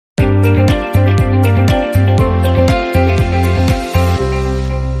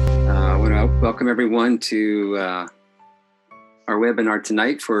everyone to our webinar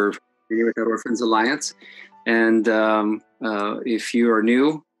tonight for Remaining Without Orphans Alliance. And if you are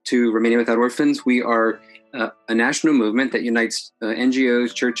new to Remaining Without Orphans, we are a national movement that unites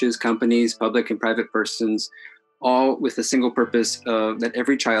NGOs, churches, companies, public and private persons, all with the single purpose of that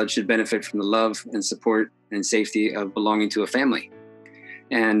every child should benefit from the love and support and safety of belonging to a family.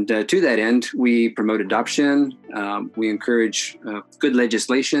 And to that end, we promote adoption. We encourage good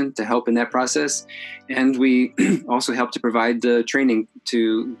legislation to help in that process. And we also help to provide training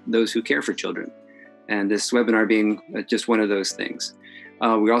to those who care for children. And this webinar being just one of those things.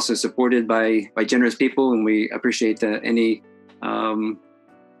 We're also supported by generous people, and we appreciate any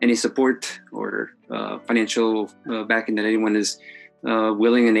support or financial backing that anyone is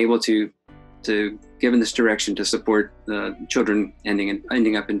willing and able to give in this direction to support children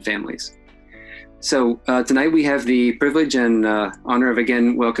ending up in families. So tonight we have the privilege and honor of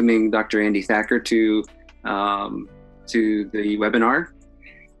again welcoming Dr. Andi Thacker to the webinar.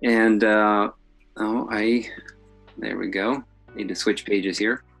 And there we go. Need to switch pages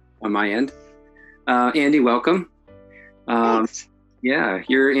here on my end. Andi, welcome. Thanks. Yeah,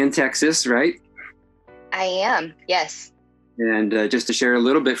 you're in Texas, right? I am, yes. And just to share a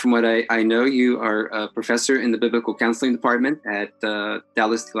little bit from what I know, you are a professor in the Biblical Counseling Department at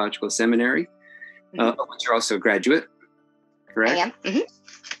Dallas Theological Seminary, of which you're also a graduate, correct? I am.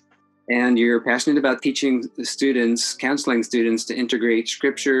 Mm-hmm. And you're passionate about teaching students, counseling students to integrate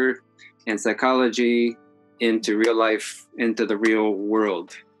scripture and psychology into real life, into the real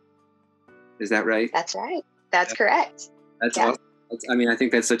world. Is that right? That's right. That's correct. That's awesome. I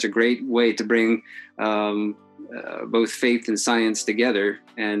think that's such a great way to bring both faith and science together.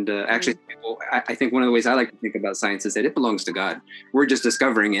 And actually, I think one of the ways I like to think about science is that it belongs to God. We're just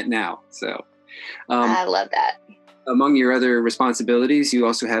discovering it now. So I love that. Among your other responsibilities, you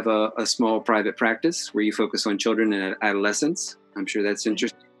also have a small private practice where you focus on children and adolescents. I'm sure that's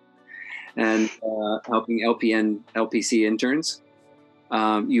interesting. And helping LPC interns.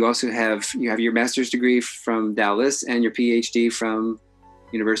 You also have your master's degree from Dallas and your Ph.D. from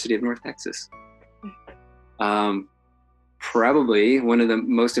University of North Texas. Probably one of the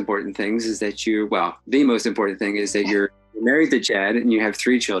most important things is that the most important thing is that you're married to Chad and you have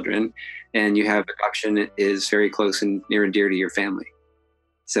 3 children, and you have adoption is very close and near and dear to your family.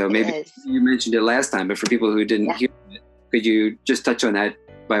 So maybe you mentioned it last time, but for people who didn't hear it, could you just touch on that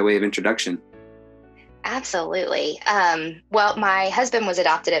by way of introduction? Absolutely. Well, my husband was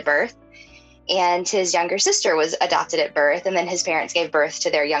adopted at birth, and his younger sister was adopted at birth, and then his parents gave birth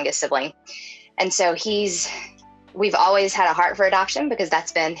to their youngest sibling. And so we've always had a heart for adoption because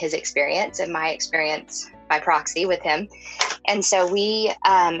that's been his experience and my experience by proxy with him. And so we,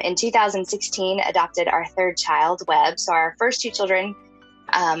 in 2016, adopted our 3rd child, Webb. So our first 2 children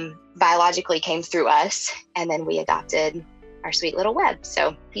biologically came through us, and then we adopted our sweet little Webb.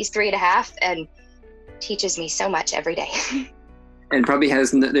 So he's 3.5 and teaches me so much every day. And probably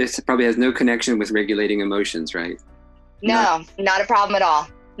has no connection with regulating emotions, right? No, not a problem at all.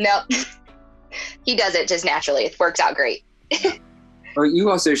 Nope. He does it just naturally. It works out great. Well, you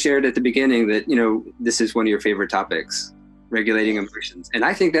also shared at the beginning that, this is one of your favorite topics, regulating emotions. And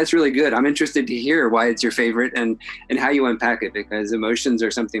I think that's really good. I'm interested to hear why it's your favorite and how you unpack it, because emotions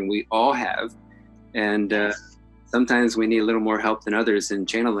are something we all have. And sometimes we need a little more help than others in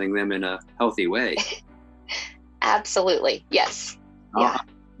channeling them in a healthy way. Absolutely. Yes. Yeah. I'll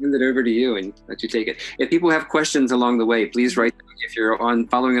hand it over to you and let you take it. If people have questions along the way, please write them. If you're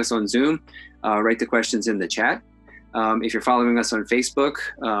following us on Zoom, write the questions in the chat. If you're following us on Facebook,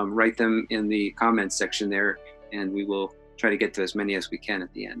 write them in the comments section there, and we will try to get to as many as we can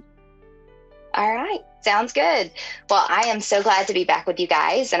at the end. All right. Sounds good. Well, I am so glad to be back with you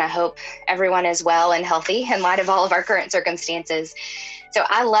guys, and I hope everyone is well and healthy in light of all of our current circumstances. So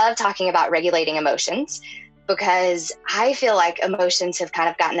I love talking about regulating emotions because I feel like emotions have kind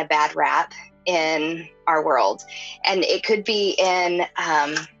of gotten a bad rap in our world. And it could be in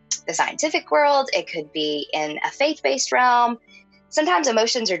the scientific world. It could be in a faith-based realm. Sometimes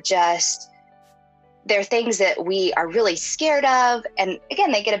emotions are they're things that we are really scared of. And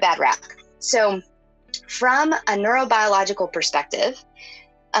again, they get a bad rap. So from a neurobiological perspective,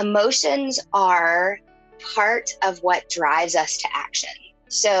 emotions are part of what drives us to action.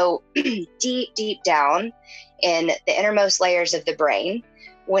 So deep down in the innermost layers of the brain,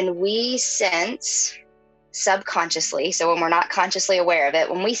 when we sense subconsciously, so when we're not consciously aware of it,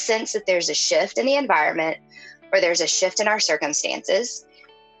 when we sense that there's a shift in the environment or there's a shift in our circumstances,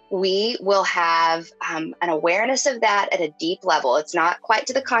 we will have an awareness of that at a deep level. It's not quite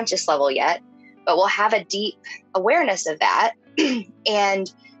to the conscious level yet, but we'll have a deep awareness of that.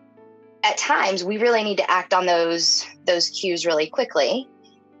 And at times we really need to act on those cues really quickly,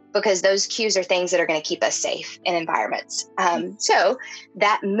 because those cues are things that are going to keep us safe in environments. So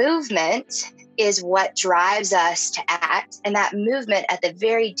that movement is what drives us to act. And that movement at the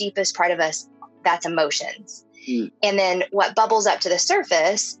very deepest part of us, that's emotions. And then what bubbles up to the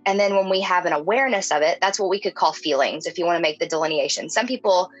surface, and then when we have an awareness of it, that's what we could call feelings, if you want to make the delineation.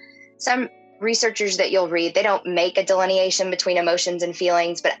 Some researchers that you'll read, they don't make a delineation between emotions and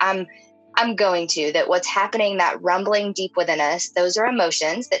feelings, but I'm going to, that what's happening, that rumbling deep within us, those are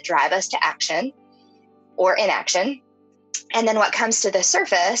emotions that drive us to action or inaction. And then what comes to the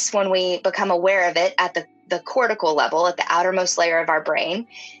surface when we become aware of it at the cortical level, at the outermost layer of our brain,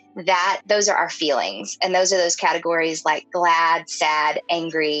 that those are our feelings. And those are those categories like glad, sad,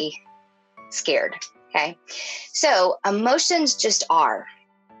 angry, scared. Okay. So emotions just are.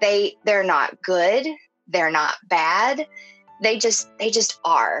 They're not good. They're not bad. They just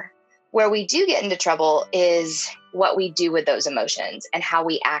are. Where we do get into trouble is what we do with those emotions and how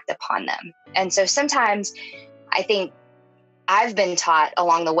we act upon them. And so sometimes I think I've been taught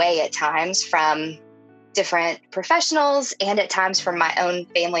along the way at times from different professionals and at times from my own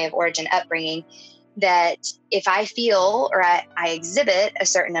family of origin upbringing, that if I feel or I exhibit a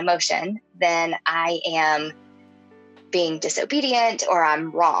certain emotion, then I am being disobedient or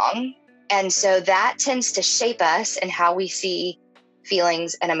I'm wrong. And so that tends to shape us in how we see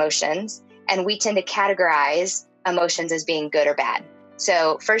feelings and emotions. And we tend to categorize emotions as being good or bad.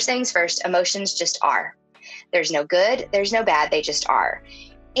 So first things first, emotions just are. There's no good, there's no bad, they just are.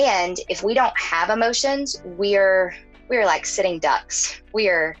 And if we don't have emotions, we're like sitting ducks. We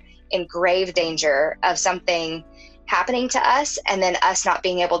are in grave danger of something happening to us and then us not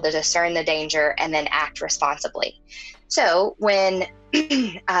being able to discern the danger and then act responsibly. So when,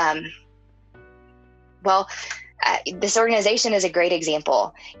 this organization is a great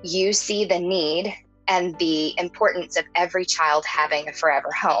example. You see the need and the importance of every child having a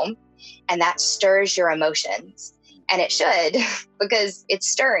forever home, and that stirs your emotions. And it should, because it's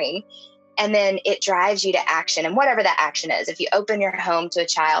stirring. And then it drives you to action. And whatever that action is, if you open your home to a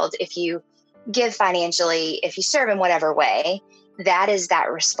child, if you give financially, if you serve in whatever way, that is that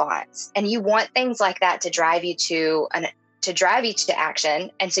response. And you want things like that to drive you to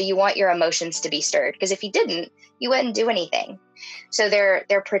action. And so you want your emotions to be stirred, because if you didn't, you wouldn't do anything. So they're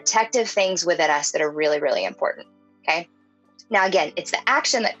protective things within us that are really, really important. Okay. Now, again, it's the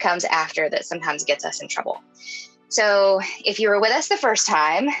action that comes after that sometimes gets us in trouble. So if you were with us the first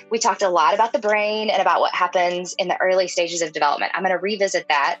time, we talked a lot about the brain and about what happens in the early stages of development. I'm going to revisit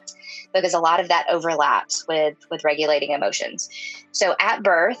that because a lot of that overlaps with regulating emotions. So at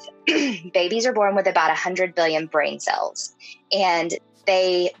birth, babies are born with about 100 billion brain cells, and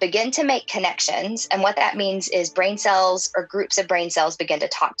they begin to make connections. And what that means is brain cells or groups of brain cells begin to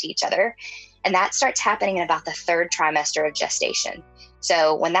talk to each other. And that starts happening in about the third trimester of gestation.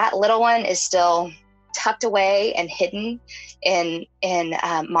 So when that little one is still tucked away and hidden in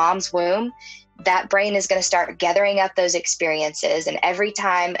mom's womb, that brain is going to start gathering up those experiences. And every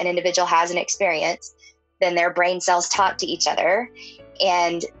time an individual has an experience, then their brain cells talk to each other.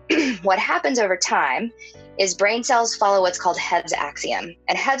 And what happens over time is brain cells follow what's called Hebb's axiom.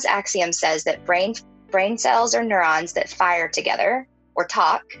 And Hebb's axiom says that brain cells or neurons that fire together or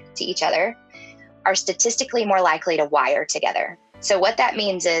talk to each other are statistically more likely to wire together. So what that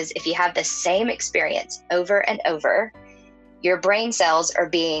means is if you have the same experience over and over, your brain cells are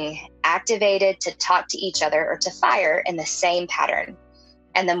being activated to talk to each other or to fire in the same pattern.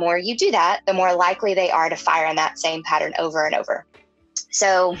 And the more you do that, the more likely they are to fire in that same pattern over and over.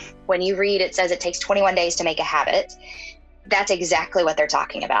 So when you read, it says it takes 21 days to make a habit. That's exactly what they're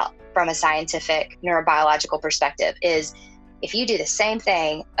talking about from a scientific neurobiological perspective, is if you do the same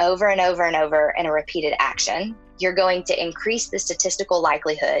thing over and over and over in a repeated action, you're going to increase the statistical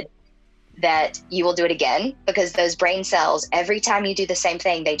likelihood that you will do it again, because those brain cells, every time you do the same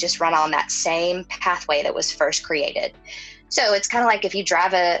thing, they just run on that same pathway that was first created. So it's kind of like if you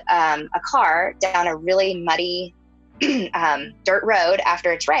drive a car down a really muddy dirt road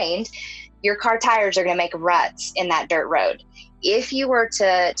after it's rained, your car tires are going to make ruts in that dirt road. If you were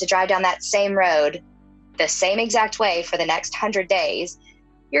to drive down that same road the same exact way for the next 100 days,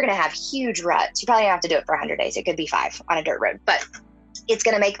 you're going to have huge ruts. You probably don't have to do it for 100 days. It could be 5 on a dirt road, but it's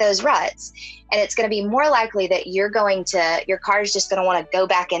going to make those ruts. And it's going to be more likely that your car is just going to want to go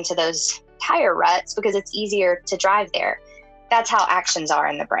back into those tire ruts because it's easier to drive there. That's how actions are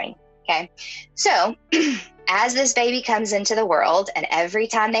in the brain. Okay. So as this baby comes into the world, and every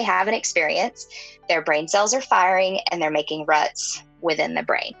time they have an experience, their brain cells are firing and they're making ruts within the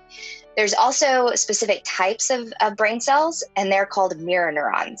brain. There's also specific types of brain cells, and they're called mirror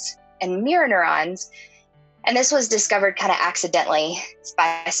neurons. And mirror neurons, and this was discovered kind of accidentally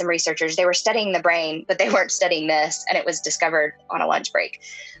by some researchers. They were studying the brain, but they weren't studying this, and it was discovered on a lunch break.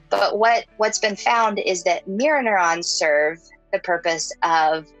 But what's been found is that mirror neurons serve the purpose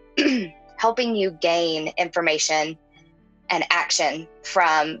of helping you gain information and action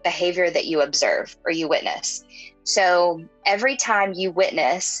from behavior that you observe or you witness. So every time you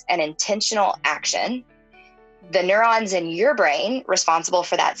witness an intentional action, the neurons in your brain responsible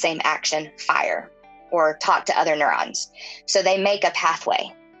for that same action fire or talk to other neurons. So they make a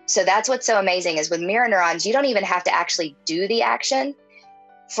pathway. So that's what's so amazing is with mirror neurons, you don't even have to actually do the action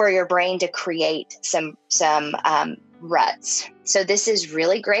for your brain to create some ruts. So this is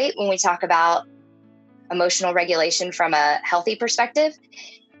really great when we talk about emotional regulation from a healthy perspective.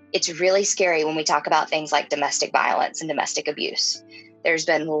 It's really scary when we talk about things like domestic violence and domestic abuse. There's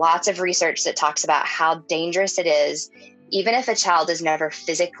been lots of research that talks about how dangerous it is, even if a child is never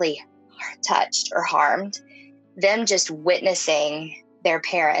physically touched or harmed, them just witnessing their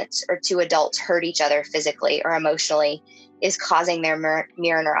parents or two adults hurt each other physically or emotionally is causing their mirror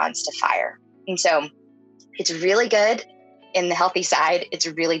neurons to fire. And so it's really good in the healthy side. It's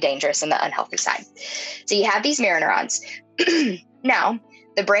really dangerous in the unhealthy side. So you have these mirror neurons. Now,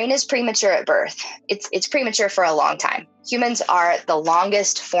 the brain is premature at birth. It's premature for a long time. Humans are the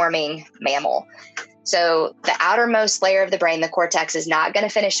longest forming mammal. So the outermost layer of the brain, the cortex, is not going to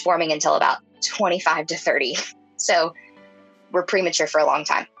finish forming until about 25 to 30. So we're premature for a long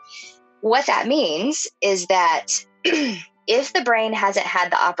time. What that means is that if the brain hasn't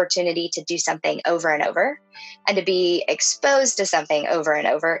had the opportunity to do something over and over and to be exposed to something over and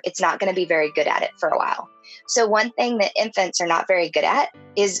over, it's not going to be very good at it for a while. So one thing that infants are not very good at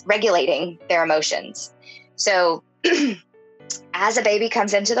is regulating their emotions. So as a baby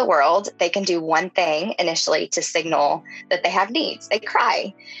comes into the world, they can do one thing initially to signal that they have needs. They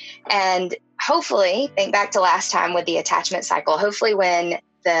cry. And hopefully, think back to last time with the attachment cycle, hopefully when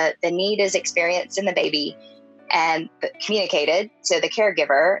the need is experienced in the baby and communicated to the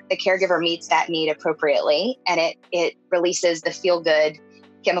caregiver meets that need appropriately, and it releases the feel-good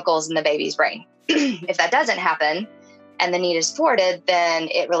chemicals in the baby's brain. If that doesn't happen and the need is thwarted, then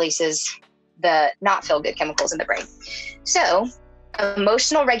it releases the not feel-good chemicals in the brain. So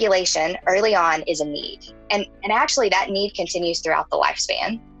emotional regulation early on is a need. And actually that need continues throughout the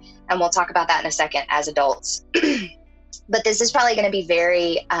lifespan. And we'll talk about that in a second as adults. But this is probably going to be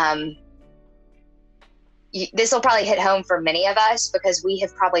very, this will probably hit home for many of us because we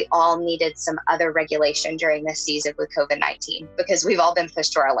have probably all needed some other regulation during this season with COVID-19 because we've all been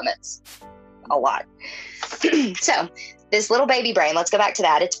pushed to our limits a lot. So this little baby brain, let's go back to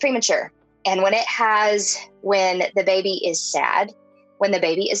that. It's premature. And when the baby is sad, when the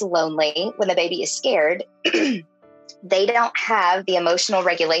baby is lonely, when the baby is scared, they don't have the emotional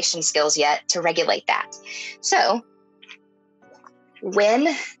regulation skills yet to regulate that. So when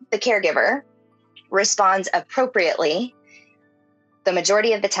the caregiver responds appropriately, the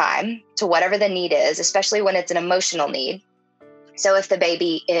majority of the time to whatever the need is, especially when it's an emotional need. So if the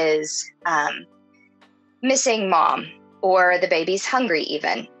baby is missing mom, or the baby's hungry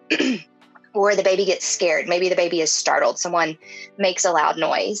even, or the baby gets scared, maybe the baby is startled, someone makes a loud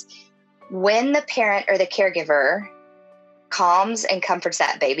noise. When the parent or the caregiver calms and comforts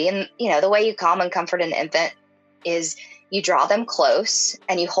that baby, and the way you calm and comfort an infant is you draw them close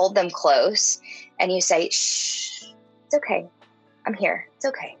and you hold them close and you say, shh, it's okay. I'm here. It's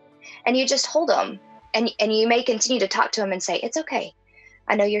okay. And you just hold them and you may continue to talk to them and say, it's okay.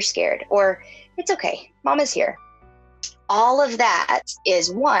 I know you're scared, or it's okay. Mama's here. All of that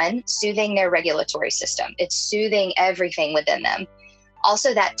is one, soothing their regulatory system. It's soothing everything within them.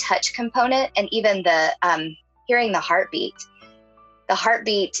 Also that touch component and even the hearing the heartbeat. The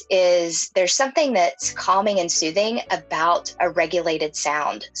heartbeat there's something that's calming and soothing about a regulated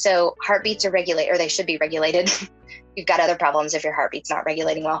sound. So heartbeats are regulated, or they should be regulated. You've got other problems if your heartbeat's not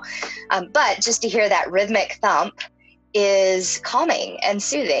regulating well. But just to hear that rhythmic thump is calming and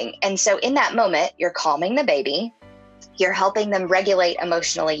soothing. And so in that moment, you're calming the baby. You're helping them regulate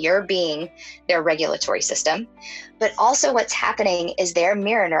emotionally. You're being their regulatory system. But also what's happening is their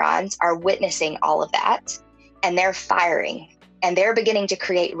mirror neurons are witnessing all of that, and they're firing. And they're beginning to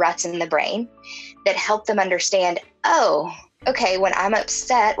create ruts in the brain that help them understand, oh, okay, when I'm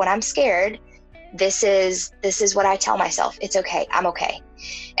upset, when I'm scared, this is what I tell myself. It's okay. I'm okay.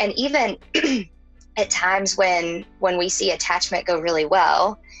 And even at times when we see attachment go really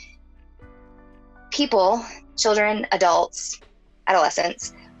well, people, children, adults,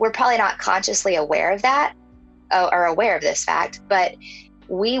 adolescents, we're probably not consciously aware of that or aware of this fact, but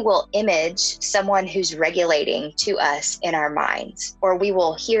we will image someone who's regulating to us in our minds, or we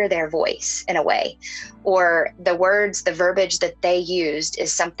will hear their voice in a way, or the words, the verbiage that they used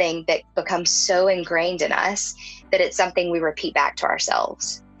is something that becomes so ingrained in us that it's something we repeat back to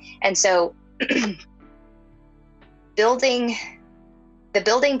ourselves. And so the building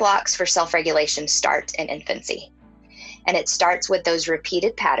blocks for self-regulation start in infancy. And it starts with those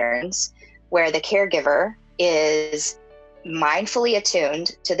repeated patterns where the caregiver is mindfully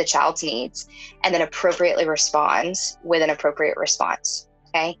attuned to the child's needs and then appropriately responds with an appropriate response.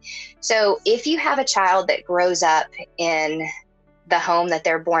 Okay. So if you have a child that grows up in the home that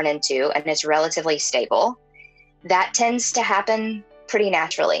they're born into and is relatively stable, that tends to happen pretty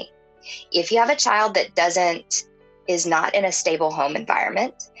naturally. If you have a child that is not in a stable home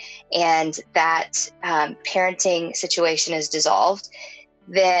environment and that parenting situation is dissolved,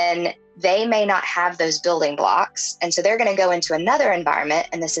 then they may not have those building blocks. And so they're going to go into another environment.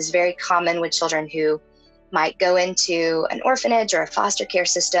 And this is very common with children who might go into an orphanage or a foster care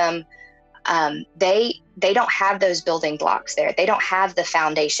system. They don't have those building blocks there. They don't have the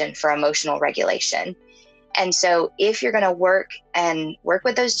foundation for emotional regulation. And so if you're going to work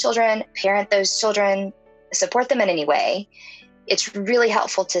with those children, parent those children, support them in any way, it's really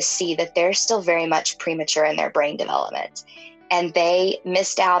helpful to see that they're still very much premature in their brain development. And they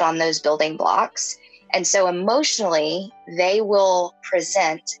missed out on those building blocks. And so emotionally, they will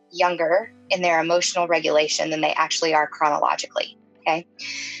present younger in their emotional regulation than they actually are chronologically. Okay.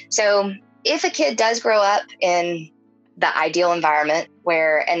 So if a kid does grow up in the ideal environment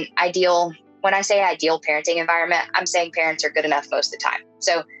when I say ideal parenting environment, I'm saying parents are good enough most of the time.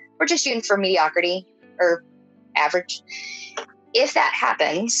 So we're just shooting for mediocrity or average. If that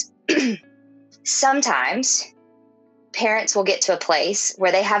happens, sometimes parents will get to a place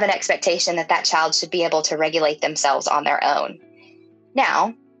where they have an expectation that that child should be able to regulate themselves on their own.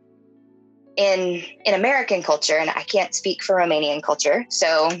 Now, in American culture, and I can't speak for Romanian culture,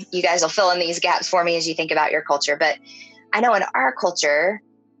 so you guys will fill in these gaps for me as you think about your culture, but I know in our culture,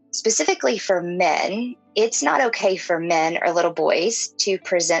 specifically for men, it's not okay for men or little boys to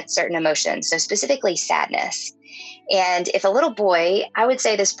present certain emotions, so specifically sadness. And if a little boy, I would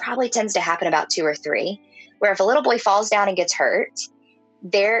say this probably tends to happen about 2 or 3, where if a little boy falls down and gets hurt,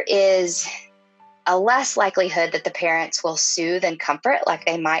 there is a less likelihood that the parents will soothe and comfort like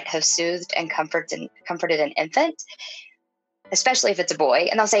they might have soothed and comforted an infant, especially if it's a boy.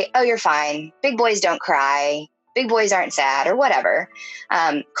 And they'll say, oh, you're fine. Big boys don't cry. Big boys aren't sad or whatever.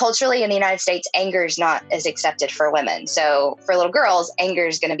 Culturally in the United States, anger is not as accepted for women. So for little girls, anger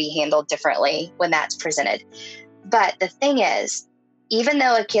is going to be handled differently when that's presented. But the thing is, even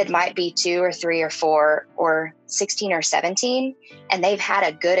though a kid might be 2 or 3 or 4 or 16 or 17, and they've had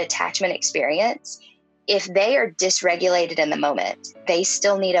a good attachment experience, if they are dysregulated in the moment, they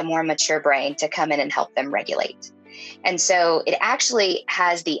still need a more mature brain to come in and help them regulate. And so it actually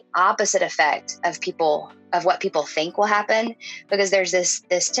has the opposite effect of what people think will happen, because there's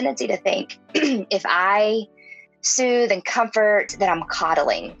this tendency to think, if I soothe and comfort, then I'm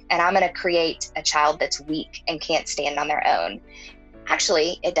coddling and I'm going to create a child that's weak and can't stand on their own.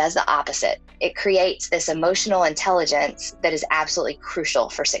 Actually, it does the opposite. It creates this emotional intelligence that is absolutely crucial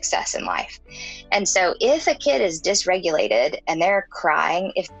for success in life. And so if a kid is dysregulated and they're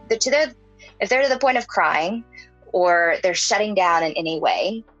crying, if they're to the point of crying or they're shutting down in any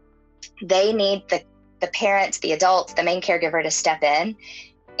way, they need the parents, the adults, the main caregiver to step in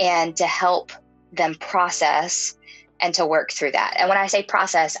and to help them process and to work through that. And when I say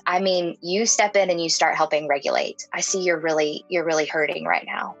process, I mean, you step in and you start helping regulate. I see you're really hurting right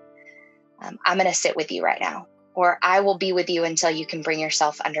now. I'm going to sit with you right now, or I will be with you until you can bring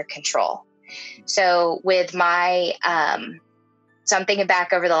yourself under control. So with my, so I'm thinking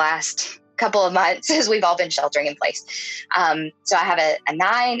back over the last couple of months as we've all been sheltering in place. So I have a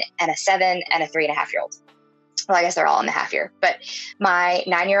 9 and a 7 and a 3.5-year-old. Well, I guess they're all in the half year, but my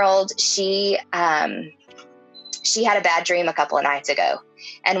 9-year-old, she had a bad dream a couple of nights ago.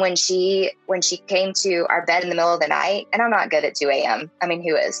 And when she came to our bed in the middle of the night, and I'm not good at 2 a.m. I mean,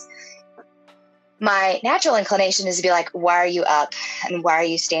 who is? My natural inclination is to be like, why are you up? And why are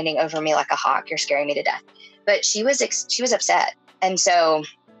you standing over me like a hawk? You're scaring me to death. But she was upset. And so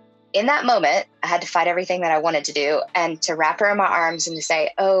in that moment, I had to fight everything that I wanted to do and to wrap her in my arms and to say,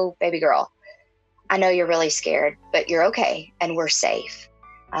 oh, baby girl, I know you're really scared, but you're okay and we're safe.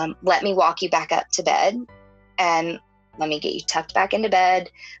 Let me walk you back up to bed and let me get you tucked back into bed.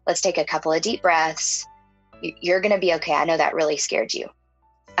 Let's take a couple of deep breaths. You're going to be okay. I know that really scared you.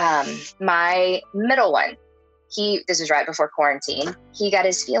 My middle one, this was right before quarantine. He got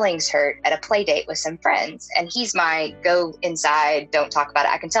his feelings hurt at a play date with some friends. And he's my go inside, don't talk about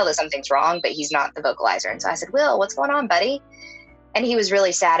it. I can tell that something's wrong, but he's not the vocalizer. And so I said, Will, what's going on, buddy? And he was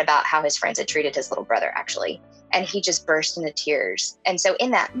really sad about how his friends had treated his little brother, actually. And he just burst into tears. And so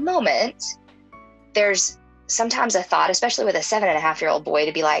in that moment, there's sometimes a thought, especially with a 7.5-year-old boy,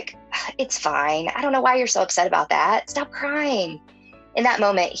 to be like, it's fine. I don't know why you're so upset about that. Stop crying. In that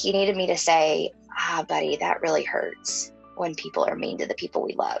moment, he needed me to say, buddy, that really hurts when people are mean to the people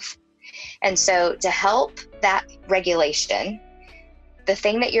we love. And so to help that regulation, the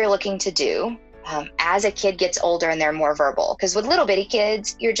thing that you're looking to do as a kid gets older and they're more verbal, because with little bitty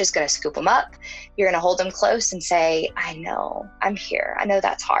kids, you're just going to scoop them up. You're going to hold them close and say, I know, I'm here. I know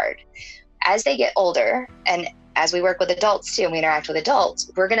that's hard. As they get older, and as we work with adults too, and we interact with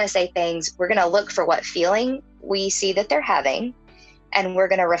adults, we're going to say things, we're going to look for what feeling we see that they're having, and we're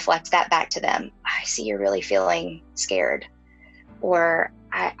going to reflect that back to them. I see you're really feeling scared, or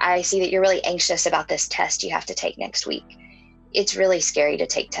I see that you're really anxious about this test you have to take next week. It's really scary to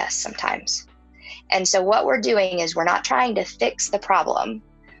take tests sometimes. And so what we're doing is we're not trying to fix the problem.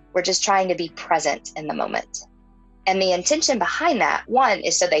 We're just trying to be present in the moment. And the intention behind that, one,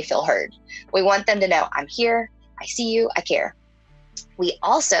 is so they feel heard. We want them to know, I'm here, I see you, I care. We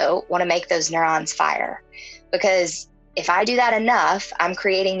also want to make those neurons fire, because if I do that enough, I'm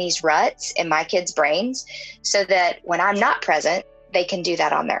creating these ruts in my kids' brains so that when I'm not present, they can do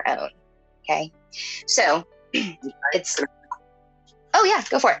that on their own. Okay. So oh yeah,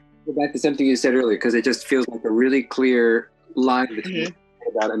 go for it. Go back to something you said earlier, because it just feels like a really clear line between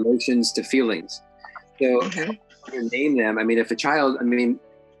about emotions to feelings. So to name them, I mean, if a child, I mean,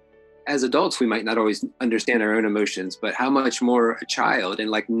 as adults, we might not always understand our own emotions, but how much more a child, and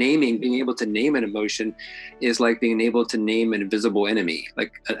like naming, being able to name an emotion is like being able to name an invisible enemy,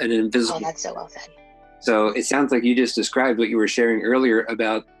 like an invisible. Oh, that's so well said. So it sounds like you just described what you were sharing earlier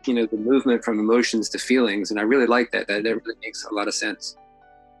about, you know, the movement from emotions to feelings. And I really like that. That really makes a lot of sense.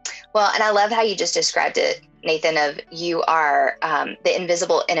 Well, and I love how you just described it, Nathan, of you are the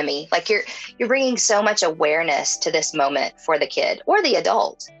invisible enemy. Like you're bringing so much awareness to this moment for the kid or the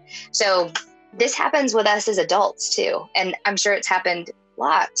adult. So this happens with us as adults too. And I'm sure it's happened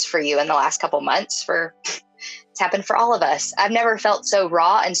lots for you in the last couple months. It's happened for all of us. I've never felt so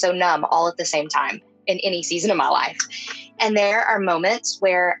raw and so numb all at the same time in any season of my life. And there are moments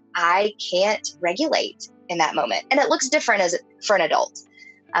where I can't regulate in that moment. And it looks different for an adult.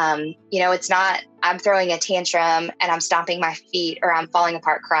 You know, it's not, I'm throwing a tantrum and I'm stomping my feet or I'm falling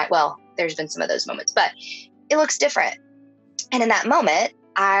apart crying. Well, there's been some of those moments, but it looks different. And in that moment,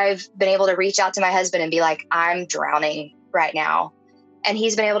 I've been able to reach out to my husband and be like, I'm drowning right now. And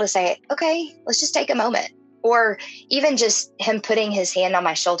he's been able to say, okay, let's just take a moment. Or even just him putting his hand on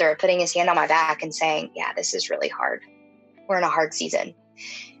my shoulder, putting his hand on my back and saying, yeah, this is really hard. We're in a hard season.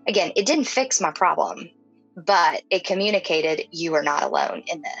 Again, it didn't fix my problem, but it communicated you are not alone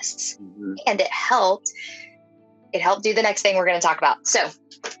in this. And it helped do the next thing we're going to talk about. So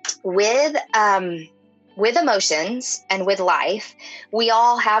with emotions and with life, we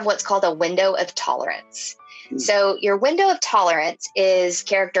all have what's called a window of tolerance. So your window of tolerance is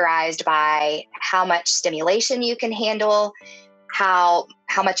characterized by how much stimulation you can handle, how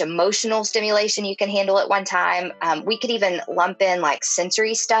much emotional stimulation you can handle at one time. We could even lump in like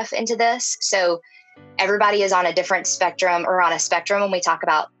sensory stuff into this. So everybody is on a different spectrum or on a spectrum when we talk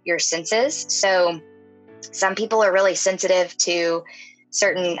about your senses. So some people are really sensitive to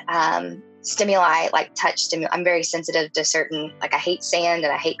certain stimuli, like touch stimuli. I'm very sensitive to certain, like I hate sand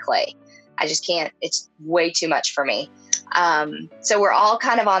and I hate clay. I just can't, it's way too much for me. So we're all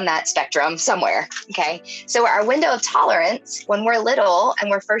kind of on that spectrum somewhere. Okay. So our window of tolerance when we're little and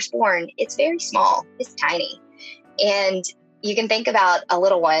we're first born, it's very small. It's tiny. And you can think about a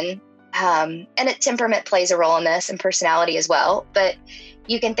little one, and temperament plays a role in this and personality as well. But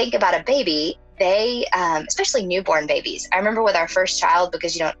you can think about a baby, they, especially newborn babies. I remember with our first child,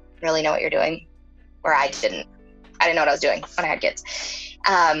 because you don't really know what you're doing, or I didn't know what I was doing when I had kids.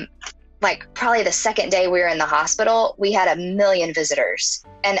 Like probably the second day we were in the hospital, we had 1 million visitors.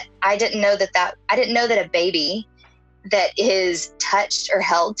 And I didn't know that a baby that is touched or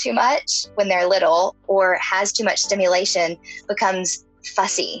held too much when they're little or has too much stimulation becomes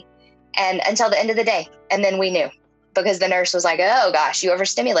fussy. And until the end of the day. And then we knew, because the nurse was like, oh gosh, you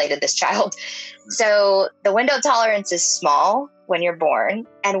overstimulated this child. So the window of tolerance is small when you're born,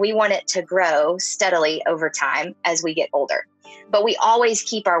 and we want it to grow steadily over time as we get older. But we always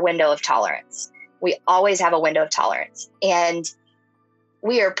keep our window of tolerance. We always have a window of tolerance. And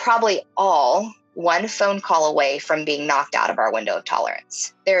we are probably all one phone call away from being knocked out of our window of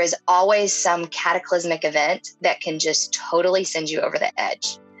tolerance. There is always some cataclysmic event that can just totally send you over the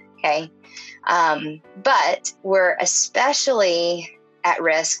edge. Okay. But we're especially at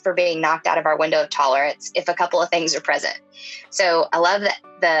risk for being knocked out of our window of tolerance if a couple of things are present. So I love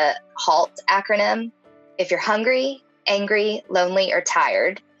the HALT acronym. If you're hungry, angry, lonely, or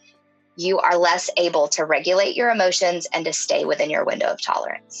tired, you are less able to regulate your emotions and to stay within your window of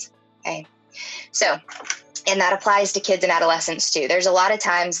tolerance. Okay. So, and that applies to kids and adolescents too. There's a lot of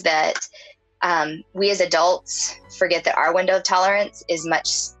times that we as adults forget that our window of tolerance is much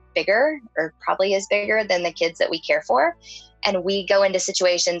bigger, or probably is bigger than the kids that we care for. And we go into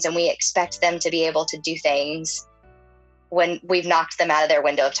situations and we expect them to be able to do things when we've knocked them out of their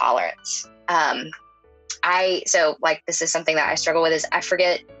window of tolerance. So this is something that I struggle with, is I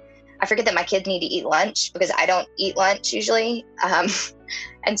forget that my kids need to eat lunch because I don't eat lunch usually.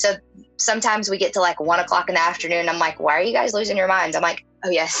 And so sometimes we get to 1 o'clock in the afternoon. I'm like, why are you guys losing your minds? I'm like, oh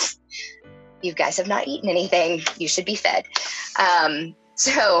yes, you guys have not eaten anything. You should be fed.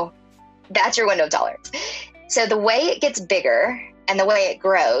 So that's your window of tolerance. So the way it gets bigger and the way it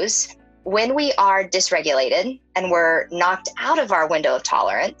grows, when we are dysregulated and we're knocked out of our window of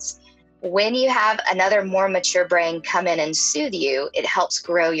tolerance, when you have another more mature brain come in and soothe you, it helps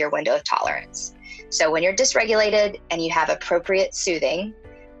grow your window of tolerance. So when you're dysregulated and you have appropriate soothing,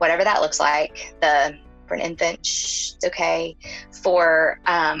 whatever that looks like, for an infant, it's okay. For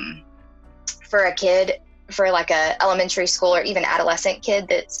a kid, for a elementary school or even adolescent kid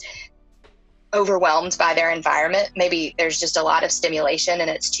that's overwhelmed by their environment, maybe there's just a lot of stimulation and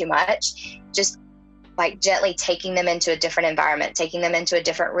it's too much, just gently taking them into a different environment, taking them into a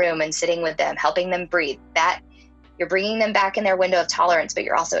different room and sitting with them, helping them breathe, that you're bringing them back in their window of tolerance, but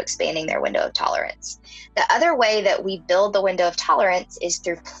you're also expanding their window of tolerance. The other way that we build the window of tolerance is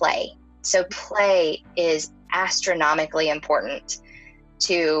through play. So play is astronomically important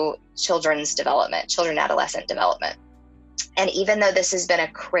to children's development, children-adolescent development. And even though this has been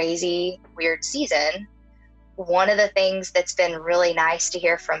a crazy, weird season, one of the things that's been really nice to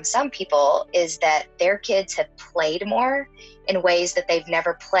hear from some people is that their kids have played more in ways that they've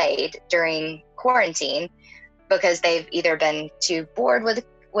never played during quarantine, because they've either been too bored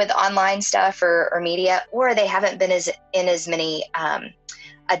with online stuff or media, or they haven't been in as many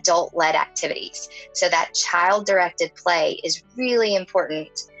adult-led activities. So that child-directed play is really important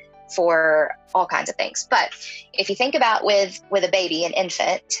for all kinds of things. But if you think about with a baby, an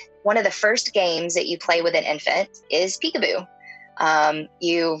infant, one of the first games that you play with an infant is peekaboo.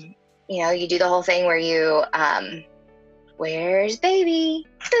 You do the whole thing where you, where's baby?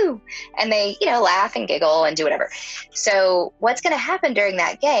 Boo. And they, laugh and giggle and do whatever. So what's going to happen during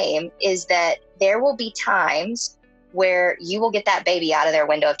that game is that there will be times where you will get that baby out of their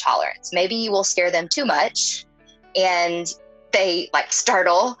window of tolerance. Maybe you will scare them too much and they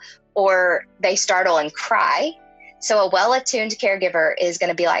startle, or they startle and cry. So a well-attuned caregiver is going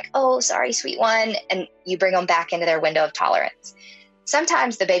to be like, oh, sorry, sweet one. And you bring them back into their window of tolerance.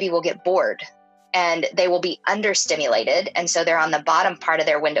 Sometimes the baby will get bored and they will be understimulated. And so they're on the bottom part of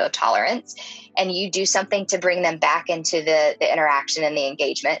their window of tolerance. And you do something to bring them back into the interaction and the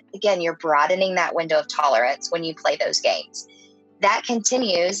engagement. Again, you're broadening that window of tolerance when you play those games. That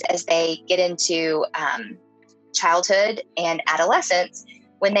continues as they get into childhood and adolescence,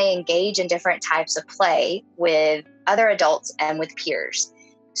 when they engage in different types of play with other adults and with peers.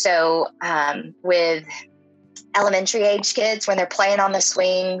 So with elementary age kids, when they're playing on the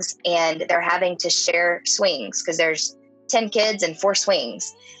swings and they're having to share swings, because there's 10 kids and 4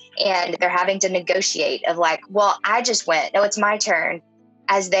 swings, and they're having to negotiate of well, I just went, no, it's my turn.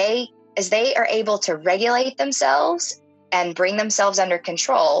 As they are able to regulate themselves and bring themselves under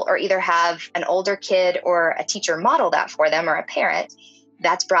control, or either have an older kid or a teacher model that for them, or a parent,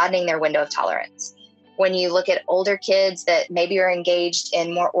 that's broadening their window of tolerance. When you look at older kids that maybe are engaged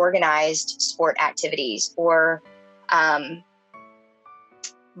in more organized sport activities or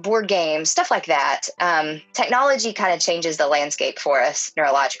board games, stuff like that, technology kind of changes the landscape for us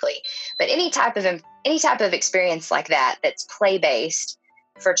neurologically. But any type of experience like that, that's play-based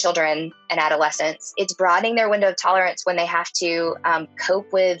for children and adolescents, it's broadening their window of tolerance when they have to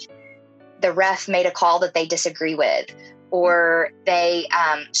cope with the ref made a call that they disagree with, or they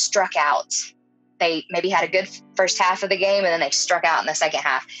struck out. They maybe had a good first half of the game and then they struck out in the second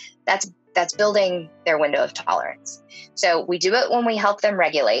half. That's building their window of tolerance. So we do it when we help them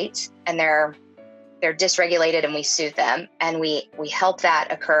regulate and they're dysregulated, and we soothe them, and we help that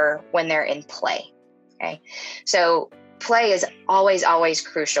occur when they're in play. Okay. So play is always, always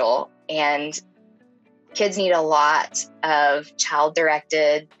crucial, and kids need a lot of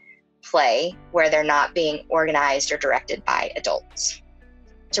child-directed play where they're not being organized or directed by adults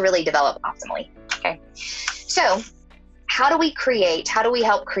to really develop optimally. Okay. So how do we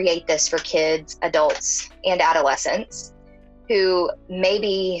help create this for kids, adults, and adolescents who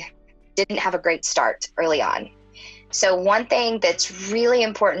maybe didn't have a great start early on? So one thing that's really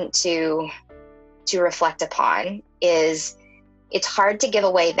important to reflect upon is it's hard to give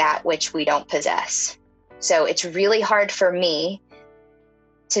away that which we don't possess. So it's really hard for me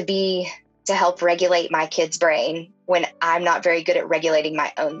to help regulate my kid's brain when I'm not very good at regulating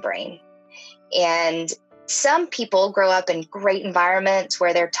my own brain. And some people grow up in great environments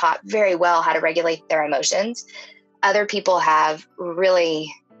where they're taught very well how to regulate their emotions. Other people have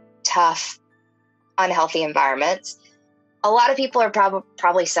really tough, unhealthy environments. A lot of people are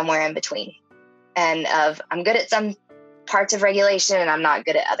probably somewhere in between. And I'm good at some parts of regulation and I'm not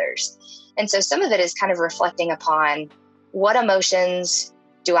good at others. And so some of it is kind of reflecting upon what emotions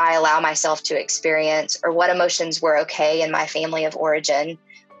do I allow myself to experience, or what emotions were okay in my family of origin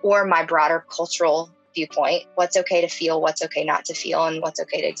or my broader cultural viewpoint. What's okay to feel, what's okay not to feel, and what's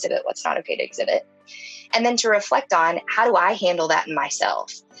okay to exhibit, what's not okay to exhibit. And then to reflect on, how do I handle that in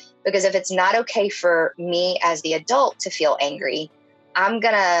myself? Because if it's not okay for me as the adult to feel angry, I'm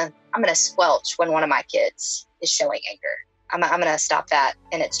gonna squelch when one of my kids is showing anger. I'm gonna stop that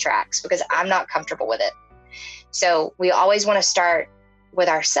in its tracks because I'm not comfortable with it. So we always want to start with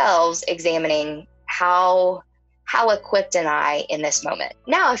ourselves, examining how equipped am I in this moment.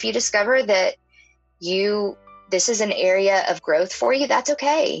 Now, if you discover that this is an area of growth for you, that's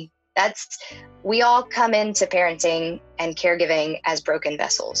okay. We all come into parenting and caregiving as broken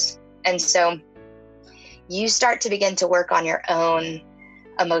vessels. And so you start to begin to work on your own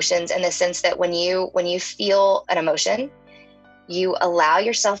emotions in the sense that when you feel an emotion, you allow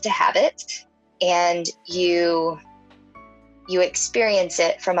yourself to have it and you experience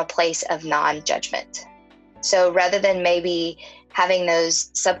it from a place of non-judgment. So rather than maybe having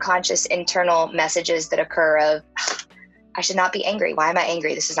those subconscious internal messages that occur of, I should not be angry. Why am I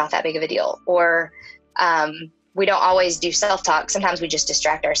angry? This is not that big of a deal. Or we don't always do self-talk. Sometimes we just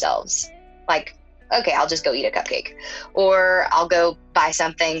distract ourselves. Like, okay, I'll just go eat a cupcake, or I'll go buy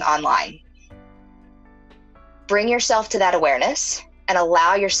something online. Bring yourself to that awareness and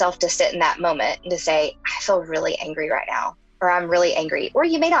allow yourself to sit in that moment and to say, I feel really angry right now, or I'm really angry. Or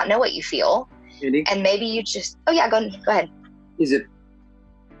you may not know what you feel. Andi? And maybe you just, go ahead. Is it,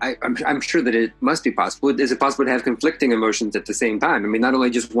 I'm sure that it must be possible. Is it possible to have conflicting emotions at the same time? I mean, not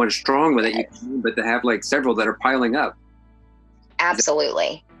only just one strong one that you can, but to have like several that are piling up.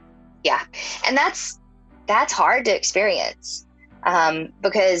 Absolutely. Yeah. And that's hard to experience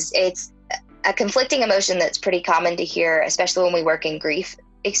because it's a conflicting emotion that's pretty common to hear, especially when we work in grief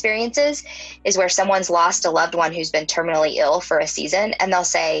experiences, is where someone's lost a loved one who's been terminally ill for a season, and they'll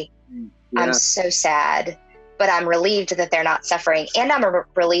say, I'm so sad, but I'm relieved that they're not suffering. And I'm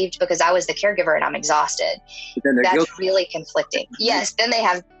relieved because I was the caregiver and I'm exhausted. That's guilty. Really conflicting. Yes. Then they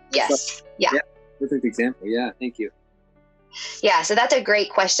have, yes. Yeah. Perfect example. Yeah. Thank you. Yeah. So that's a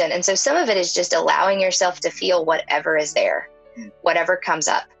great question. And so some of it is just allowing yourself to feel whatever is there, whatever comes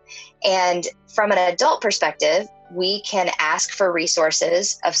up. And from an adult perspective, we can ask for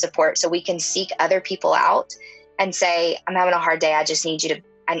resources of support. So we can seek other people out and say, I'm having a hard day. I just need you to,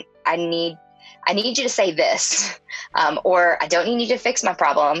 I need you to say this, or I don't need you to fix my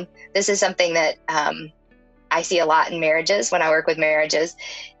problem. This is something that I see a lot in marriages when I work with marriages,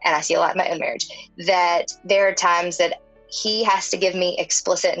 and I see a lot in my own marriage, that there are times that he has to give me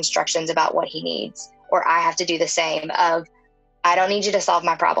explicit instructions about what he needs, or I have to do the same of, I don't need you to solve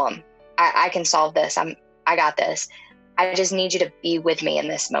my problem. I can solve this. I got this. I just need you to be with me in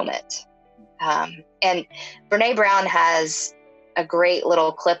this moment. And Brene Brown has a great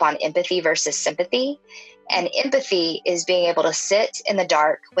little clip on empathy versus sympathy. And empathy is being able to sit in the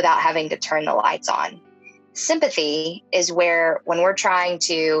dark without having to turn the lights on. Sympathy is where, when we're trying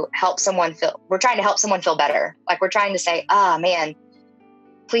to help someone feel better. Like we're trying to say, man,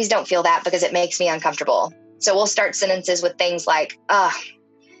 please don't feel that because it makes me uncomfortable. So we'll start sentences with things like,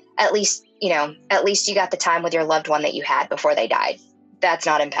 at least you got the time with your loved one that you had before they died. That's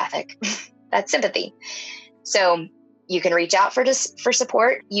not empathic. That's sympathy. So you can reach out for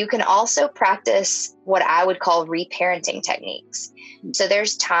support. You can also practice what I would call reparenting techniques. So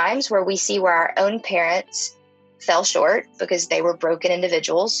there's times where we see where our own parents fell short because they were broken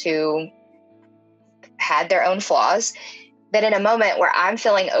individuals who had their own flaws. That in a moment where I'm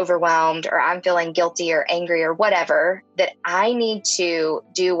feeling overwhelmed or I'm feeling guilty or angry or whatever, that I need to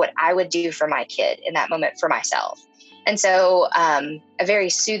do what I would do for my kid in that moment for myself. And so a very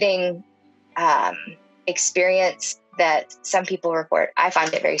soothing experience that some people report, I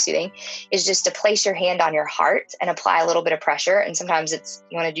find it very soothing, is just to place your hand on your heart and apply a little bit of pressure. And sometimes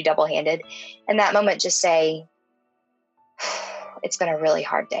you want to do double-handed. In that moment, just say, it's been a really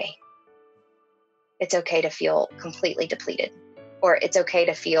hard day. It's okay to feel completely depleted, or it's okay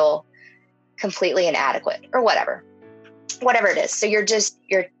to feel completely inadequate, or whatever it is. So you're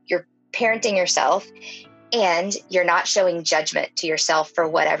parenting yourself, and you're not showing judgment to yourself for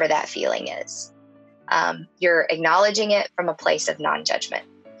whatever that feeling is. You're acknowledging it from a place of non-judgment.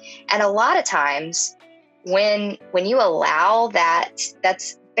 And a lot of times when you allow that,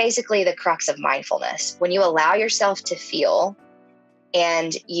 that's basically the crux of mindfulness. When you allow yourself to feel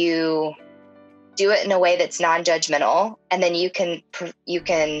and you do it in a way that's non-judgmental, and then you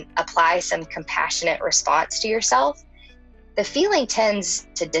can apply some compassionate response to yourself, the feeling tends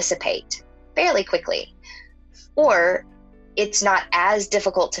to dissipate fairly quickly, or it's not as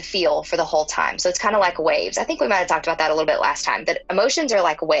difficult to feel for the whole time. So it's kind of like waves. I think we might have talked about that a little bit last time, that emotions are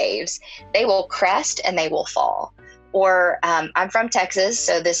like waves. They will crest and they will fall. Or I'm from Texas,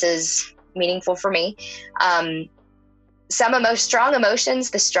 so this is meaningful for me. Some strong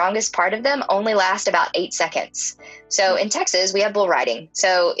emotions, the strongest part of them only last about 8 seconds. So in Texas, we have bull riding.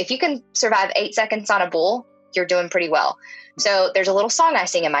 So if you can survive 8 seconds on a bull, you're doing pretty well. So there's a little song I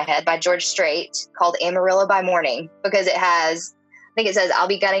sing in my head by George Strait called Amarillo by Morning, because I think it says, I'll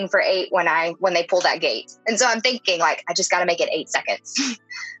be gunning for 8 when they pull that gate. And so I'm thinking, like, I just got to make it 8 seconds.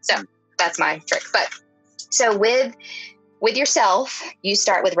 So that's my trick. But so with yourself, you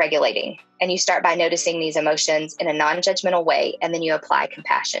start with regulating, and you start by noticing these emotions in a non-judgmental way, and then you apply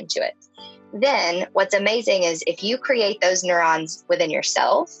compassion to it. Then what's amazing is if you create those neurons within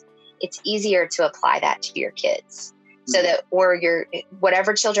yourself, it's easier to apply that to your kids. So that, or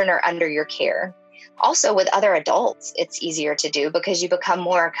whatever children are under your care. Also with other adults, it's easier to do because you become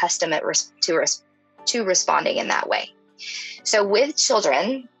more accustomed to responding in that way. So with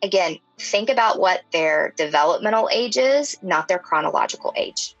children, again, think about what their developmental age is, not their chronological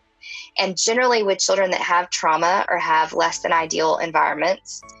age. And generally with children that have trauma or have less than ideal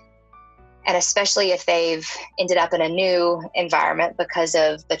environments, and especially if they've ended up in a new environment because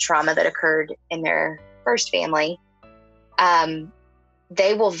of the trauma that occurred in their first family,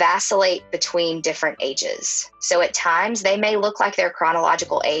 they will vacillate between different ages. So at times they may look like their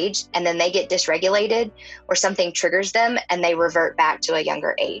chronological age, and then they get dysregulated or something triggers them and they revert back to a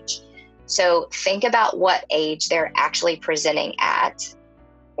younger age. So think about what age they're actually presenting at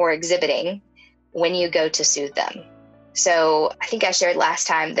or exhibiting when you go to soothe them. So I think I shared last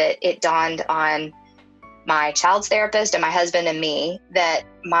time that it dawned on my child's therapist and my husband and me that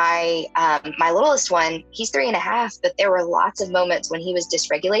my littlest one, he's 3.5, but there were lots of moments when he was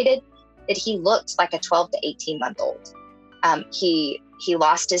dysregulated that he looked like a 12 to 18 month old. He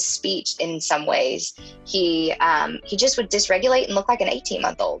lost his speech in some ways. He just would dysregulate and look like an 18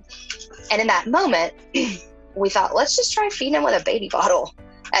 month old. And in that moment, we thought, let's just try feeding him with a baby bottle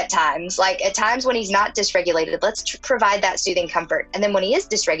at times. Like at times when he's not dysregulated, let's provide that soothing comfort. And then when he is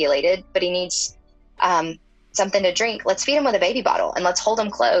dysregulated, but he needs something to drink, let's feed him with a baby bottle and let's hold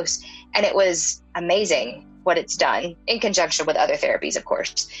him close. And it was amazing what it's done, in conjunction with other therapies, of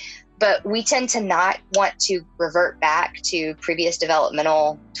course. But we tend to not want to revert back to previous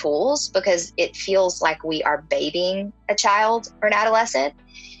developmental tools because it feels like we are babying a child or an adolescent.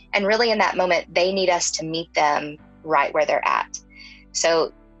 And really in that moment, they need us to meet them right where they're at.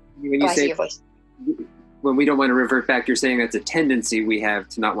 So when you say, I see your voice. When we don't want to revert back, you're saying that's a tendency we have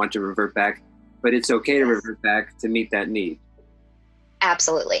to not want to revert back, but it's okay to revert back to meet that need.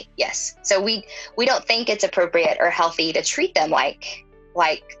 Absolutely. Yes. So we don't think it's appropriate or healthy to treat them like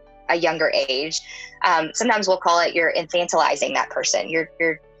a younger age. Sometimes we'll call it you're infantilizing that person. You're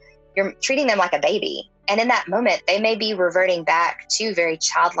treating them like a baby. And in that moment, they may be reverting back to very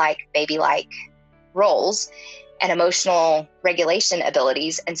childlike, baby-like roles and emotional regulation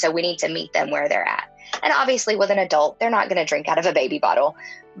abilities. And so we need to meet them where they're at. And obviously with an adult, they're not going to drink out of a baby bottle.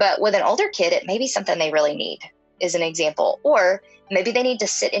 But with an older kid, it may be something they really need, is an example. Or maybe they need to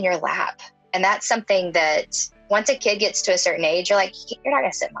sit in your lap. And that's something that once a kid gets to a certain age, you're like, you're not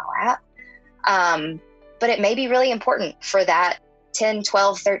going to sit in my lap. But it may be really important for that 10,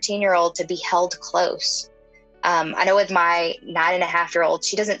 12, 13-year-old to be held close. I know with my 9.5-year-old,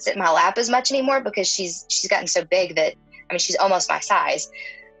 she doesn't sit in my lap as much anymore because she's gotten so big that, she's almost my size.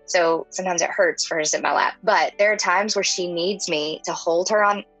 So sometimes it hurts for her to sit in my lap. But there are times where she needs me to hold her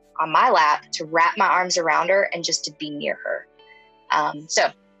on my lap, to wrap my arms around her and just to be near her. So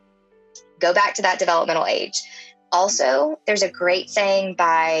go back to that developmental age. Also, there's a great saying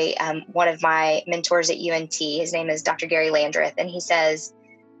by one of my mentors at UNT. His name is Dr. Gary Landreth. And he says,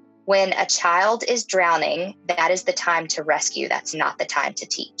 when a child is drowning, that is the time to rescue. That's not the time to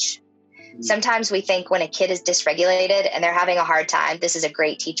teach. Sometimes we think when a kid is dysregulated and they're having a hard time, this is a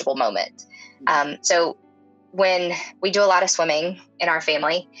great teachable moment. So when we do a lot of swimming in our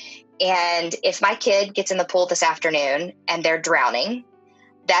family, and if my kid gets in the pool this afternoon and they're drowning,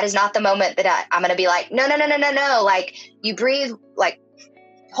 that is not the moment that I'm going to be like, no. Like, you breathe, like,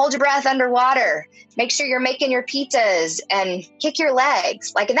 hold your breath underwater. Make sure you're making your pizzas and kick your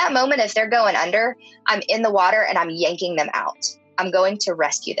legs. Like, in that moment, if they're going under, I'm in the water and I'm yanking them out. I'm going to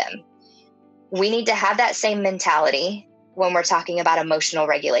rescue them. We need to have that same mentality when we're talking about emotional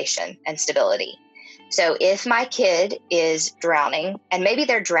regulation and stability. So if my kid is drowning, and maybe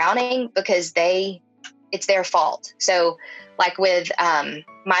they're drowning because it's their fault. So like with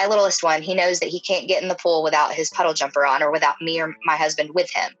my littlest one, he knows that he can't get in the pool without his puddle jumper on or without me or my husband with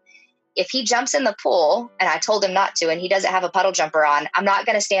him. If he jumps in the pool and I told him not to, and he doesn't have a puddle jumper on, I'm not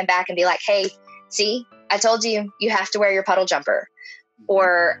going to stand back and be like, hey, see, I told you, you have to wear your puddle jumper.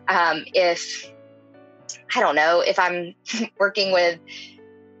 Or if I'm working with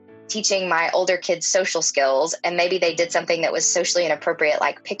teaching my older kids social skills, and maybe they did something that was socially inappropriate,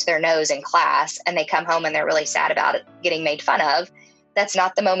 like picked their nose in class, and they come home and they're really sad about it getting made fun of, that's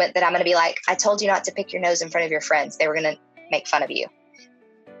not the moment that I'm going to be like, I told you not to pick your nose in front of your friends. They were going to make fun of you.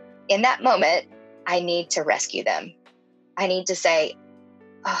 In that moment, I need to rescue them. I need to say,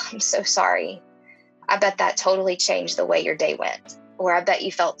 oh, I'm so sorry. I bet that totally changed the way your day went. Or I bet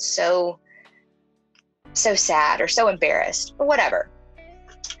you felt so sad or so embarrassed or whatever.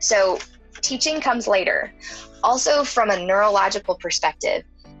 So teaching comes later. Also, from a neurological perspective,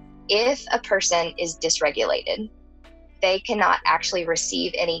 if a person is dysregulated, they cannot actually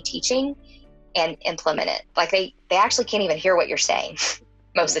receive any teaching and implement it. Like they actually can't even hear what you're saying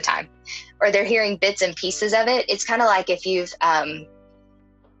most of the time, or they're hearing bits and pieces of it. It's kind of like if you've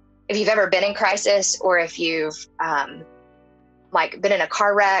ever been in crisis, or if you've like been in a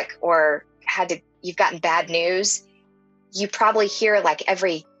car wreck or you've gotten bad news, you probably hear like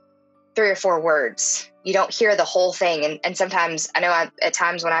every 3 or 4 words. You don't hear the whole thing. And sometimes I know at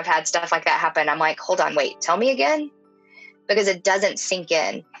times when I've had stuff like that happen, I'm like, hold on, wait, tell me again? Because it doesn't sink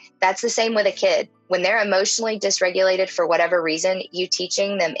in. That's the same with a kid. When they're emotionally dysregulated for whatever reason, you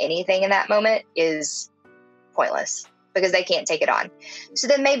teaching them anything in that moment is pointless because they can't take it on. So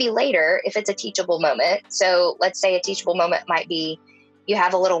then maybe later, if it's a teachable moment, so let's say a teachable moment might be you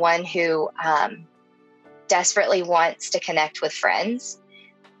have a little one who desperately wants to connect with friends,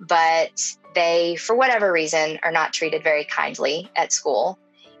 but they, for whatever reason, are not treated very kindly at school.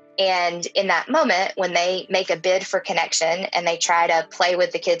 And in that moment, when they make a bid for connection and they try to play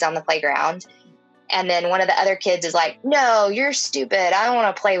with the kids on the playground, and then one of the other kids is like, no, you're stupid, I don't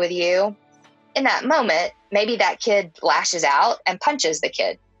want to play with you. In that moment, maybe that kid lashes out and punches the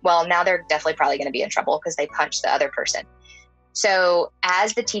kid. Well, now they're definitely probably going to be in trouble because they punched the other person. So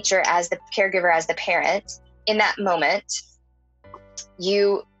as the teacher, as the caregiver, as the parent, in that moment,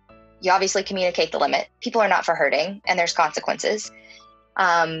 you obviously communicate the limit. People are not for hurting, and there's consequences.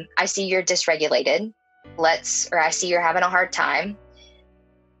 I see you're dysregulated. I see you're having a hard time.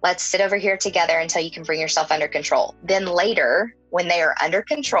 Let's sit over here together until you can bring yourself under control. Then later, when they are under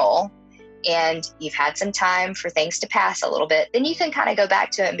control and you've had some time for things to pass a little bit, then you can kind of go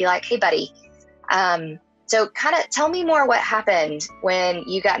back to it and be like, hey, buddy, so kind of tell me more what happened when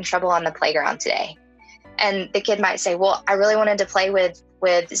you got in trouble on the playground today. And the kid might say, well, I really wanted to play with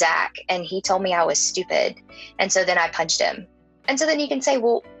Zach, and he told me I was stupid. And so then I punched him. And so then you can say,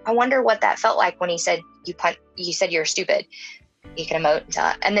 well, I wonder what that felt like when he said you said you're stupid. You can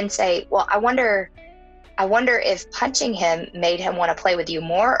emote and then say, well, I wonder if punching him made him want to play with you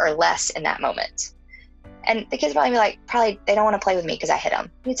more or less in that moment. And the kids probably be like, they don't want to play with me because I hit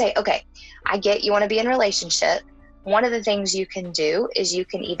them. You'd say, okay, I get you want to be in a relationship. One of the things you can do is you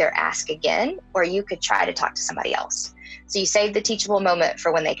can either ask again, or you could try to talk to somebody else. So you save the teachable moment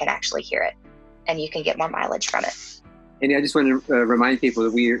for when they can actually hear it, and you can get more mileage from it. And I just want to remind people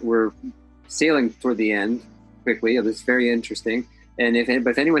that we're sailing toward the end quickly. This is very interesting. And if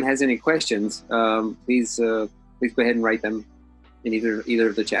anyone has any questions, please go ahead and write them in either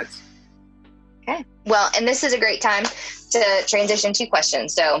of the chats. Okay. Well, and this is a great time to transition to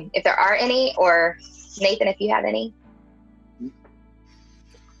questions. So if there are any, or Nathan, if you have any.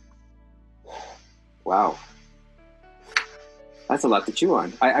 Wow. That's a lot to chew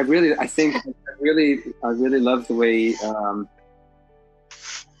on. I really love the way,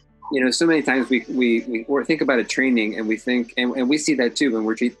 so many times we think about a training, and we think, and we see that too when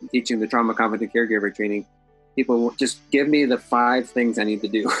we're teaching the trauma competent caregiver training. People will just give me the 5 things I need to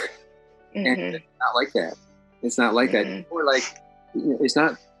do. Mm-hmm. And it's not like that. It's not like that. It's more like, it's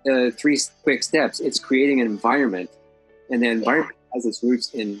not three quick steps. It's creating an environment, and the environment has its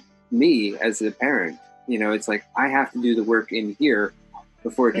roots in me as a parent. You know, it's like I have to do the work in here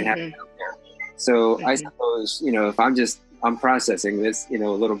before it can happen out there. So I suppose, you know, if I'm processing this, you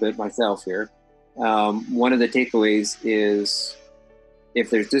know, a little bit myself here. One of the takeaways is if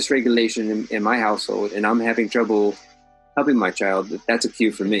there's dysregulation in my household and I'm having trouble helping my child, that's a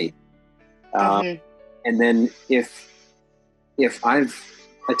cue for me. And then if I've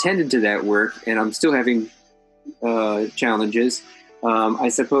attended to that work and I'm still having challenges, I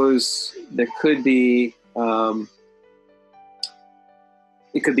suppose there could be,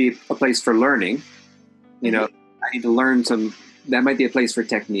 it could be a place for learning. You know, I need to learn that might be a place for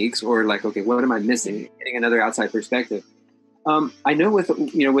techniques, or like, okay, what am I missing? Getting another outside perspective. I know with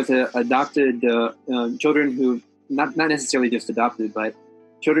adopted children who, not necessarily just adopted, but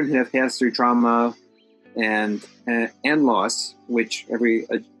children who have passed through trauma and loss, which every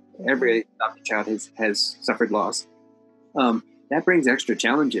adopted child has suffered loss. That brings extra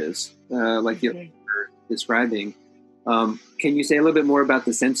challenges, like you're describing. Can you say a little bit more about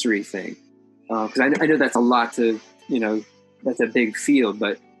the sensory thing? Because I know that's a lot to, you know, that's a big field,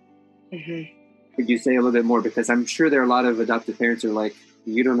 but could you say a little bit more? Because I'm sure there are a lot of adoptive parents who are like,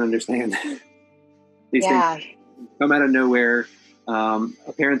 you don't understand. These things come out of nowhere. A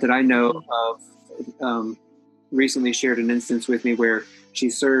parent that I know of recently shared an instance with me where she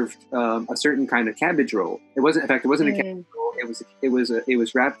served a certain kind of cabbage roll. It wasn't a cabbage roll. It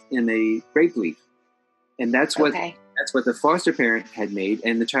was wrapped in a grape leaf, and that's what the foster parent had made,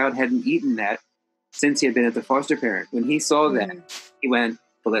 and the child hadn't eaten that since he had been at the foster parent. When he saw that, he went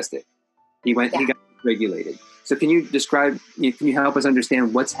ballistic. He got regulated. So can you help us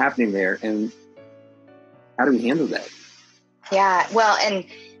understand what's happening there and how do we handle that? Yeah, well, and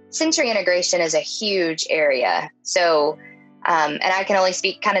sensory integration is a huge area. So, and I can only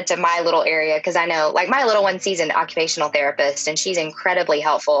speak kind of to my little area because I know, like, my little one sees an occupational therapist and she's incredibly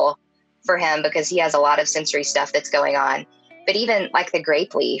helpful for him because he has a lot of sensory stuff that's going on. But even like the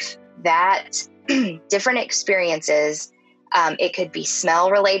grape leaf, that different experiences, it could be smell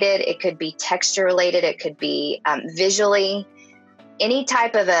related, it could be texture related, it could be visually, any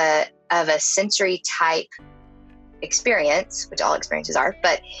type of a sensory type experience, which all experiences are,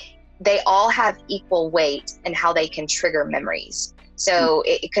 but they all have equal weight in how they can trigger memories. So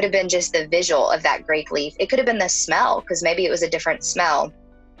it could have been just the visual of that grape leaf. It could have been the smell, because maybe it was a different smell.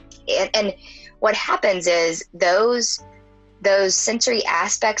 And what happens is those sensory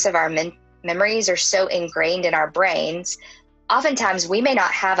aspects of our memories are so ingrained in our brains. Oftentimes we may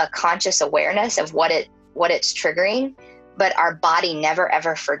not have a conscious awareness of what it's triggering, but our body never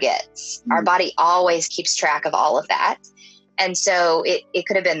ever forgets. Our body always keeps track of all of that. And so it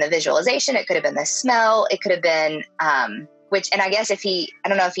could have been the visualization, it could have been the smell, it could have been, and I guess I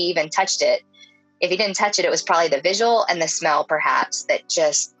don't know if he even touched it. If he didn't touch it, it was probably the visual and the smell perhaps that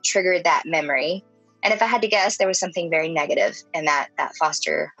just triggered that memory. And if I had to guess, there was something very negative in that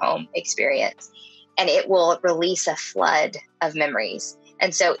foster home experience. And it will release a flood of memories.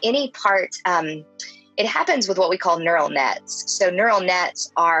 And so any part, it happens with what we call neural nets. So neural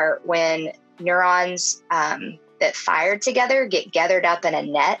nets are when neurons that fired together get gathered up in a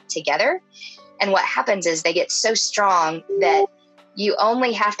net together. And what happens is they get so strong that you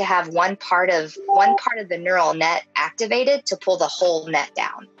only have to have one part of the neural net activated to pull the whole net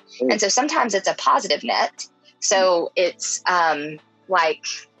down. And so sometimes it's a positive net. So it's like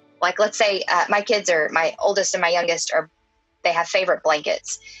let's say my oldest and my youngest they have favorite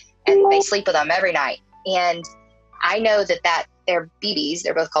blankets and they sleep with them every night. And I know that they're BBs.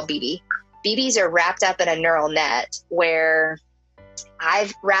 They're both called BB. BBs are wrapped up in a neural net where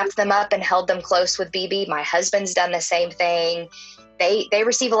I've wrapped them up and held them close with BB. My husband's done the same thing. They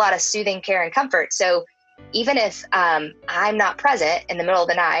receive a lot of soothing care and comfort. So even if I'm not present in the middle of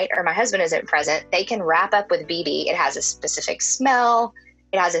the night or my husband isn't present, they can wrap up with BB. It has a specific smell.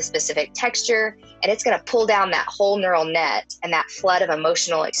 It has a specific texture, and it's going to pull down that whole neural net and that flood of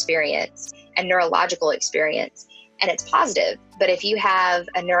emotional experience and neurological experience. And it's positive. But if you have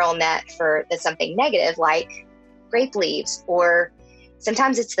a neural net that's something negative, like grape leaves, or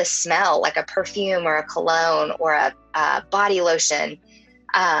sometimes it's the smell, like a perfume or a cologne or a body lotion,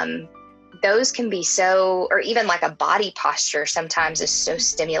 those can be or even like a body posture sometimes is so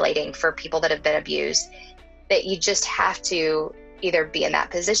stimulating for people that have been abused that you just have to either be in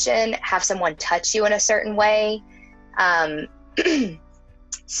that position, have someone touch you in a certain way,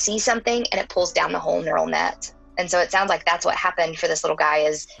 see something, and it pulls down the whole neural net. And so it sounds like that's what happened for this little guy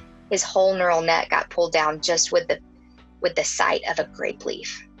is his whole neural net got pulled down just with the sight of a grape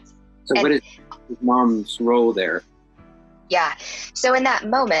leaf. So what is his mom's role there? Yeah. So in that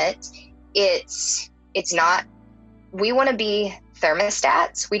moment, it's not, we want to be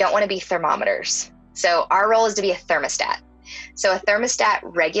thermostats. We don't want to be thermometers. So our role is to be a thermostat. So a thermostat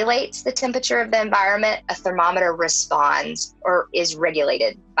regulates the temperature of the environment. A thermometer responds or is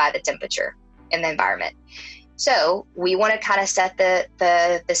regulated by the temperature in the environment. So we want to kind of set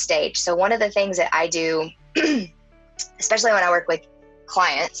the stage. So one of the things that I do, especially when I work with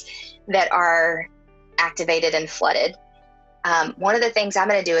clients that are activated and flooded, one of the things I'm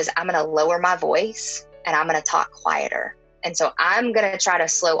going to do is I'm going to lower my voice and I'm going to talk quieter. And so I'm going to try to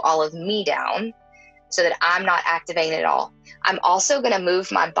slow all of me down so that I'm not activating at all. I'm also going to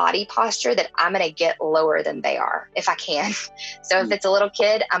move my body posture that I'm going to get lower than they are if I can. So if it's a little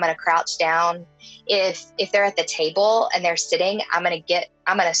kid, I'm going to crouch down. If they're at the table and they're sitting, I'm going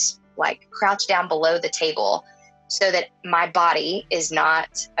to like crouch down below the table so that my body is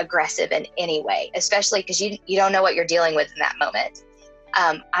not aggressive in any way, especially because you don't know what you're dealing with in that moment.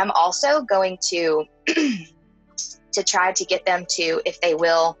 I'm also going to try to get them to, if they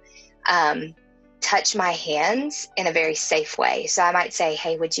will, touch my hands in a very safe way. So I might say,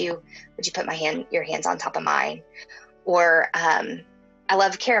 hey, would you put your hands on top of mine? Or I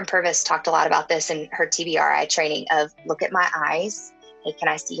love Karen Purvis talked a lot about this in her TBRI training of look at my eyes. Hey, can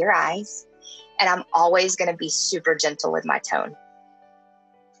I see your eyes? And I'm always going to be super gentle with my tone.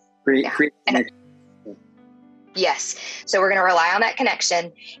 Yes. So we're going to rely on that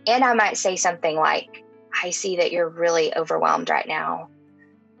connection. And I might say something like, I see that you're really overwhelmed right now.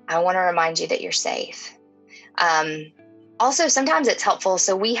 I want to remind you that you're safe. Also, sometimes it's helpful.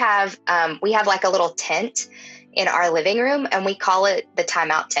 So we have like a little tent in our living room and we call it the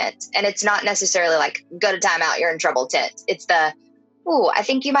timeout tent. And it's not necessarily like, go to timeout, you're in trouble tent. It's the, ooh, I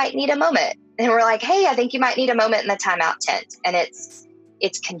think you might need a moment. And we're like, hey, I think you might need a moment in the timeout tent. And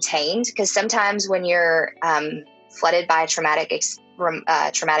it's contained because sometimes when you're flooded by a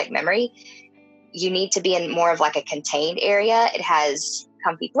traumatic memory, you need to be in more of like a contained area. It has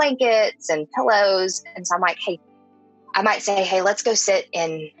comfy blankets and pillows. And so I'm like, hey, I might say, hey, let's go sit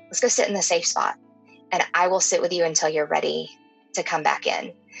in the safe spot. And I will sit with you until you're ready to come back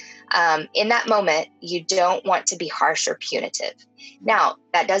in. In that moment, you don't want to be harsh or punitive. Now,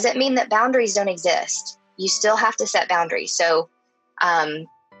 that doesn't mean that boundaries don't exist. You still have to set boundaries. So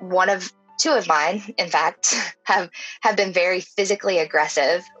two of mine, in fact, have been very physically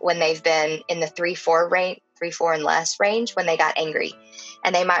aggressive when they've been in the 3-4 range, 3-4 and less range when they got angry.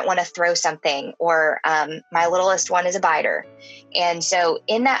 And they might want to throw something, or my littlest one is a biter. And so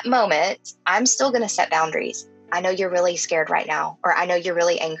in that moment, I'm still going to set boundaries. I know you're really scared right now, or I know you're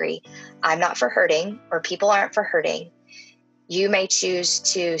really angry. I'm not for hurting, or people aren't for hurting. You may choose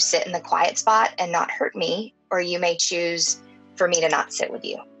to sit in the quiet spot and not hurt me, or you may choose for me to not sit with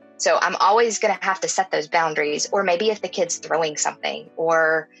you. So I'm always going to have to set those boundaries. Or maybe if the kid's throwing something,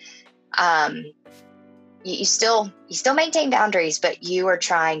 or you still maintain boundaries, but you are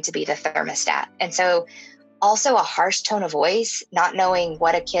trying to be the thermostat. And so also a harsh tone of voice, not knowing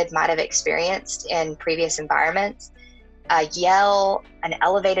what a kid might have experienced in previous environments, a yell, an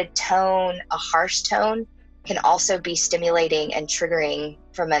elevated tone, a harsh tone can also be stimulating and triggering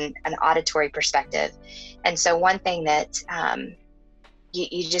from an auditory perspective. And so one thing that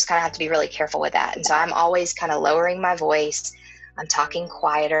you just kind of have to be really careful with that. And so I'm always kind of lowering my voice. I'm talking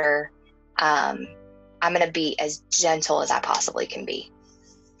quieter. I'm going to be as gentle as I possibly can be.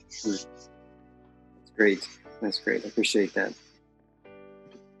 That's great. That's great. I appreciate that.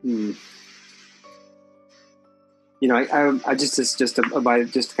 You know, I just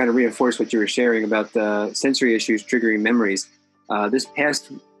to kind of reinforce what you were sharing about the sensory issues triggering memories. This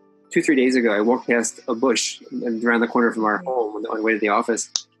past 2-3 days ago, I walked past a bush around the corner from our home on the way to the office.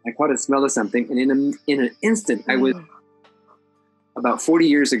 I caught a smell of something, and in an instant, I was about 40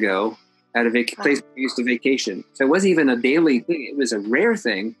 years ago at a place we used to vacation. So it wasn't even a daily thing; it was a rare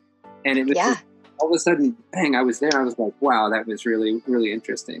thing, and it was just, all of a sudden, bang! I was there. I was like, "Wow, that was really, really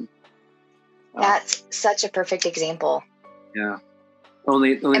interesting." That's such a perfect example. Yeah.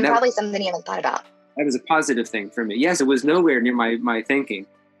 Only and that probably something you haven't thought about. That was a positive thing for me. Yes, it was nowhere near my thinking.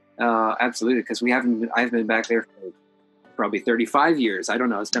 Absolutely, because I've been back there for probably 35 years. I don't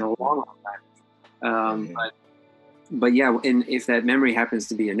know. It's been a long time. But yeah, and if that memory happens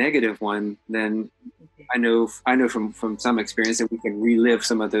to be a negative one, then I know from some experience that we can relive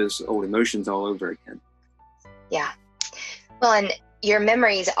some of those old emotions all over again. Yeah. Well, and your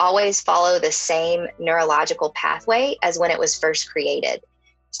memories always follow the same neurological pathway as when it was first created.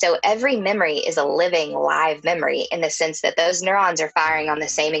 So every memory is a living, live memory in the sense that those neurons are firing on the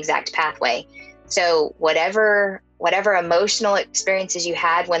same exact pathway. So whatever emotional experiences you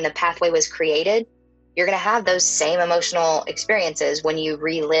had when the pathway was created, you're going to have those same emotional experiences when you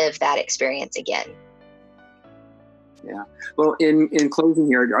relive that experience again. Yeah. Well, in closing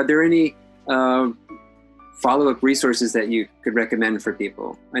here, are there any follow-up resources that you could recommend for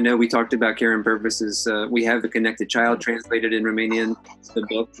people? I know we talked about Care and Purposes. We have The Connected Child translated in Romanian, the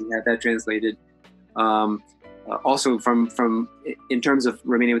book, we have that translated. Also from in terms of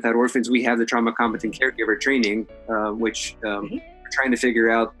Romania Without Orphans, we have the Trauma Competent Caregiver training, which we're trying to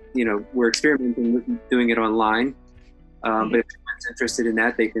figure out, we're experimenting with doing it online. But if anyone's interested in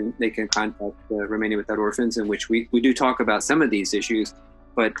that, they can contact Romania Without Orphans, in which we do talk about some of these issues,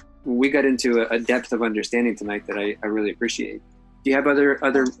 but we got into a depth of understanding tonight that I really appreciate. Do you have other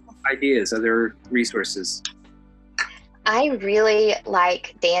ideas, other resources? I really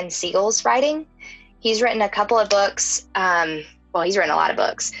like Dan Siegel's writing. He's written a couple of books. Well, he's written a lot of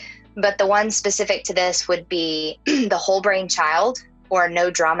books, but the one specific to this would be The Whole Brain Child or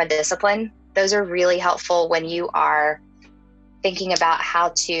No Drama Discipline. Those are really helpful when you are thinking about how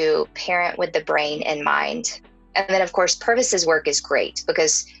to parent with the brain in mind. And then, of course, Purvis's work is great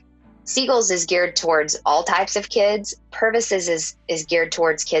because Siegel's is geared towards all types of kids. Purvis's is geared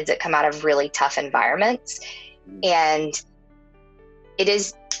towards kids that come out of really tough environments. And it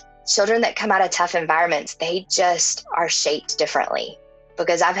is children that come out of tough environments, they just are shaped differently.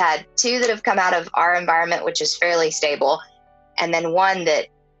 Because I've had two that have come out of our environment, which is fairly stable, and then one that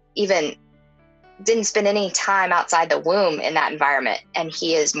even didn't spend any time outside the womb in that environment, and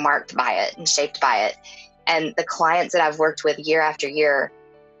he is marked by it and shaped by it. And the clients that I've worked with year after year,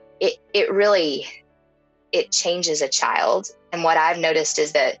 it really changes a child. And what I've noticed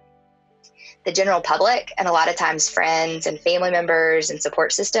is that the general public, and a lot of times friends and family members and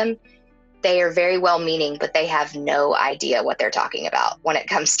support system, they are very well-meaning, but they have no idea what they're talking about when it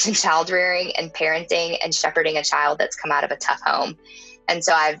comes to child rearing and parenting and shepherding a child that's come out of a tough home. And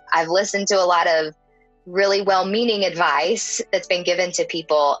so I've listened to a lot of really well-meaning advice that's been given to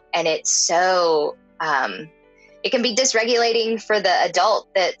people, and it's so it can be dysregulating for the adult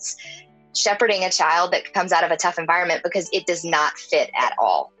that's shepherding a child that comes out of a tough environment because it does not fit at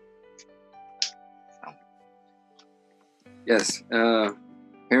all. Yes.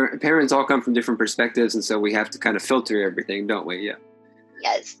 Parents all come from different perspectives, and so we have to kind of filter everything, don't we? Yeah.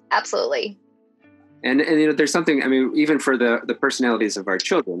 Yes, absolutely. And there's something, even for the personalities of our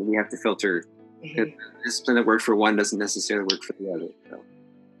children, we have to filter. The discipline that works for one doesn't necessarily work for the other. So.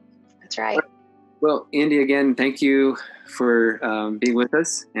 That's right. Well, Andi, again, thank you for being with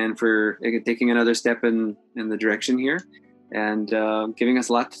us and for taking another step in the direction here and giving us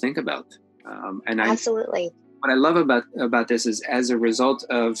a lot to think about. Absolutely. What I love about this is, as a result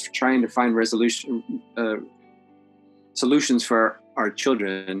of trying to find solutions for our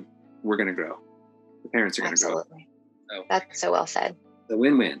children, we're going to grow. The parents are going to grow. Absolutely. So, that's so well said. The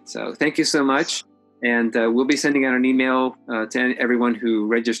win-win. So thank you so much. And we'll be sending out an email to everyone who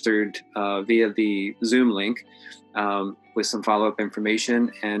registered via the Zoom link with some follow-up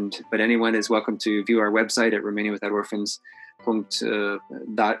information. But anyone is welcome to view our website at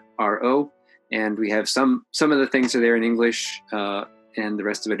romaniawithoutorphans.ro. And we have some of the things are there in English, and the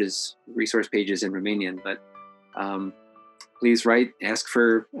rest of it is resource pages in Romanian. But please write, ask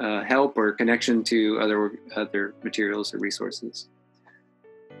for help or connection to other materials or resources.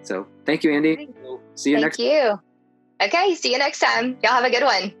 So thank you, Andi. We'll see you next time. Thank you. Okay, see you next time. Y'all have a good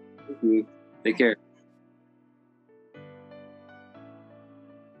one. Thank you. Take care.